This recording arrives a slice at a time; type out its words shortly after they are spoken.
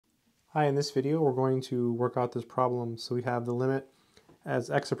Hi, in this video we're going to work out this problem. So we have the limit as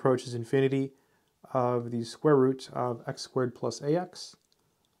x approaches infinity of the square root of x squared plus ax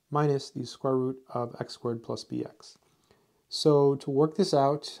minus the square root of x squared plus bx. So to work this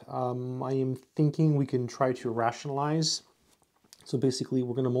out, I am thinking we can try to rationalize. So basically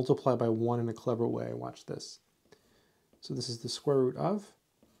we're going to multiply by 1 in a clever way. Watch this. So this is the square root of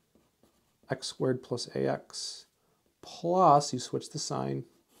x squared plus ax plus, you switch the sign,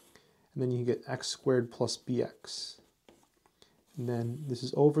 and then you get x squared plus bx. And then this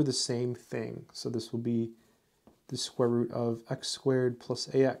is over the same thing. So this will be the square root of x squared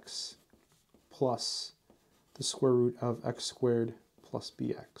plus ax plus the square root of x squared plus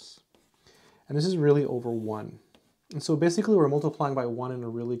bx. And this is really over 1. And so basically we're multiplying by 1 in a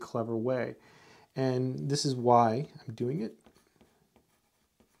really clever way. And this is why I'm doing it.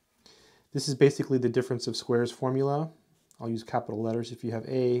 This is basically the difference of squares formula. I'll use capital letters. If you have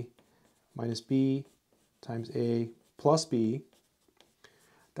a minus b times a plus b,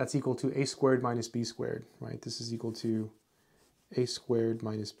 that's equal to a squared minus b squared, right? This is equal to a squared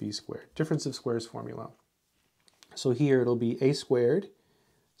minus b squared. Difference of squares formula. So here it'll be a squared,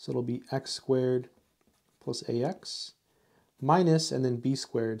 so it'll be x squared plus ax minus, and then b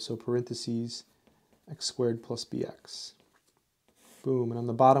squared, so parentheses, x squared plus bx. Boom, and on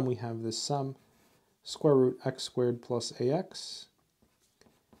the bottom we have this sum, square root x squared plus ax,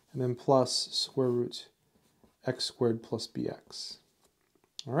 and then plus square root x squared plus bx.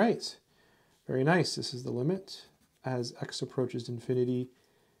 All right, very nice. This is the limit as x approaches infinity.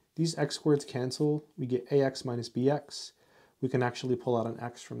 These x squareds cancel. We get ax minus bx. We can actually pull out an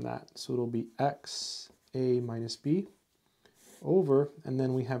x from that. So it'll be x a minus b over, and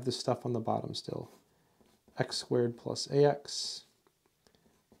then we have this stuff on the bottom still. X squared plus ax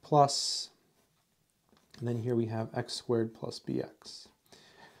plus, and then here we have x squared plus bx.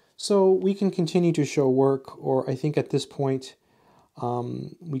 So we can continue to show work, or I think at this point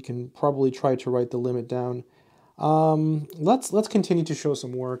we can probably try to write the limit down. Let's continue to show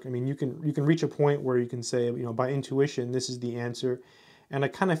some work. I mean, you can reach a point where you can say, you know, by intuition, this is the answer. And I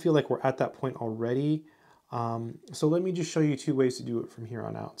kind of feel like we're at that point already. So let me just show you 2 ways to do it from here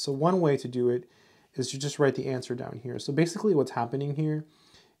on out. So one way to do it is to just write the answer down here. So basically what's happening here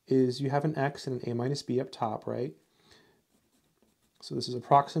is you have an x and an a minus b up top, right? So this is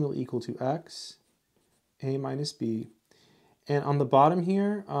approximately equal to x, a minus b. And on the bottom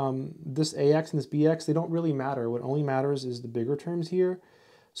here, this ax and this bx, they don't really matter. What only matters is the bigger terms here.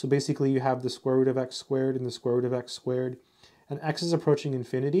 So basically you have the square root of x squared and the square root of x squared. And x is approaching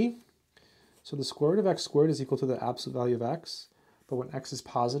infinity. So the square root of x squared is equal to the absolute value of x. But when x is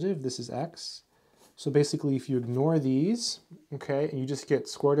positive, this is x. So basically if you ignore these, okay, and you just get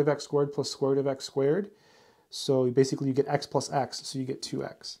square root of x squared plus square root of x squared, so basically you get x plus x, so you get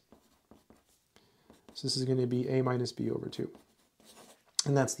 2x. So this is going to be a minus b over 2.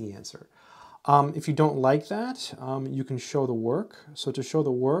 And that's the answer. If you don't like that, you can show the work. So to show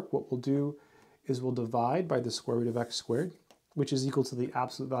the work, what we'll do is we'll divide by the square root of x squared, which is equal to the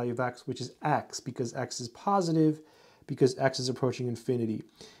absolute value of x, which is x, because x is positive, because x is approaching infinity.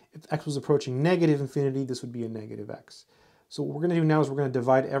 If x was approaching negative infinity, this would be a negative x. So what we're going to do now is we're going to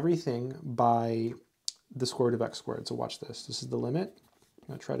divide everything by the square root of x squared. So watch this. This is the limit. I'm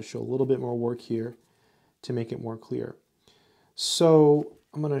going to try to show a little bit more work here to make it more clear. So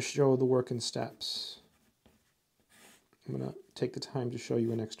I'm going to show the work in steps. I'm going to take the time to show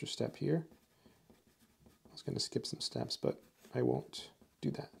you an extra step here. I was going to skip some steps, but I won't do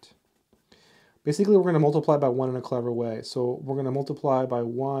that. Basically, we're going to multiply by 1 in a clever way. So we're going to multiply by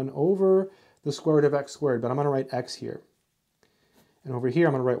 1 over the square root of x squared, but I'm going to write x here. And over here,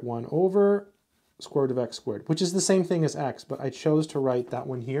 I'm going to write 1 over square root of x squared, which is the same thing as x, but I chose to write that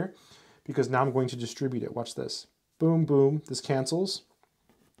one here because now I'm going to distribute it. Watch this. Boom, boom. This cancels.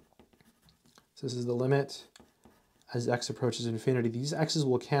 So this is the limit as x approaches infinity. These x's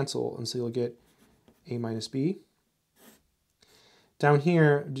will cancel, and so you'll get a minus b. Down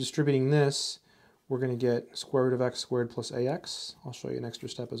here, distributing this, we're going to get square root of x squared plus ax. I'll show you an extra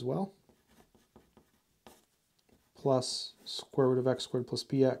step as well. Plus square root of x squared plus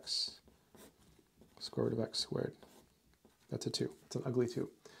bx. Square root of x squared. That's a 2. It's an ugly 2.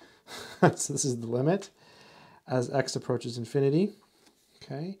 So this is the limit as x approaches infinity.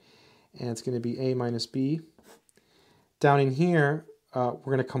 Okay, and it's going to be a minus b. Down in here, we're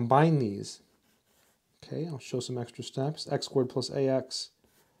going to combine these. Okay, I'll show some extra steps. X squared plus ax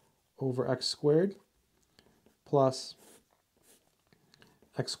over x squared plus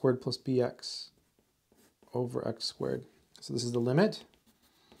x squared plus bx over x squared. So this is the limit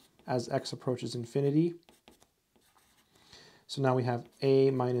as x approaches infinity. So now we have a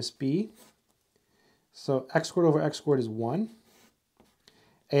minus b. So x squared over x squared is 1.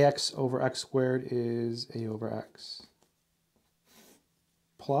 Ax over x squared is a over x.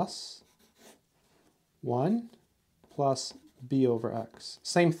 Plus 1 plus b over x.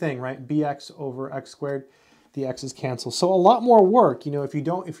 Same thing, right? Bx over x squared, the x's cancel. So a lot more work, you know, if you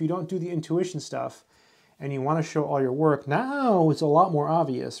don't do the intuition stuff and you want to show all your work, now it's a lot more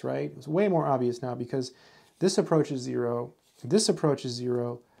obvious, right? It's way more obvious now because this approach is 0, this approach is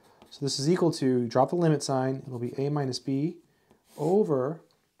 0. So this is equal to, drop the limit sign, it'll be a minus b over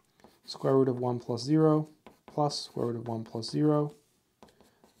square root of 1 plus 0 plus square root of 1 plus 0,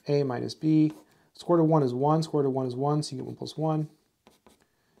 a minus b. Square root of 1 is 1, square root of 1 is 1, so you get 1 plus 1.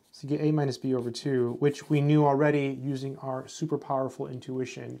 So you get a minus b over 2, which we knew already using our super powerful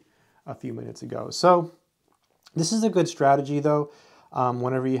intuition a few minutes ago. So this is a good strategy though.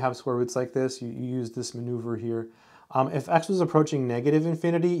 Whenever you have square roots like this, you use this maneuver here. If x was approaching negative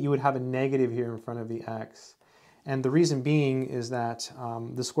infinity, you would have a negative here in front of the x. And the reason being is that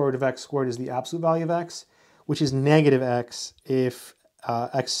the square root of x squared is the absolute value of x, which is negative x if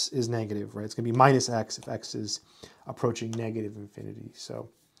x is negative, right? It's going to be minus x if x is approaching negative infinity. So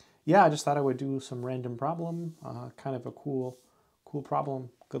yeah, I just thought I would do some random problem, kind of a cool problem.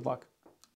 Good luck.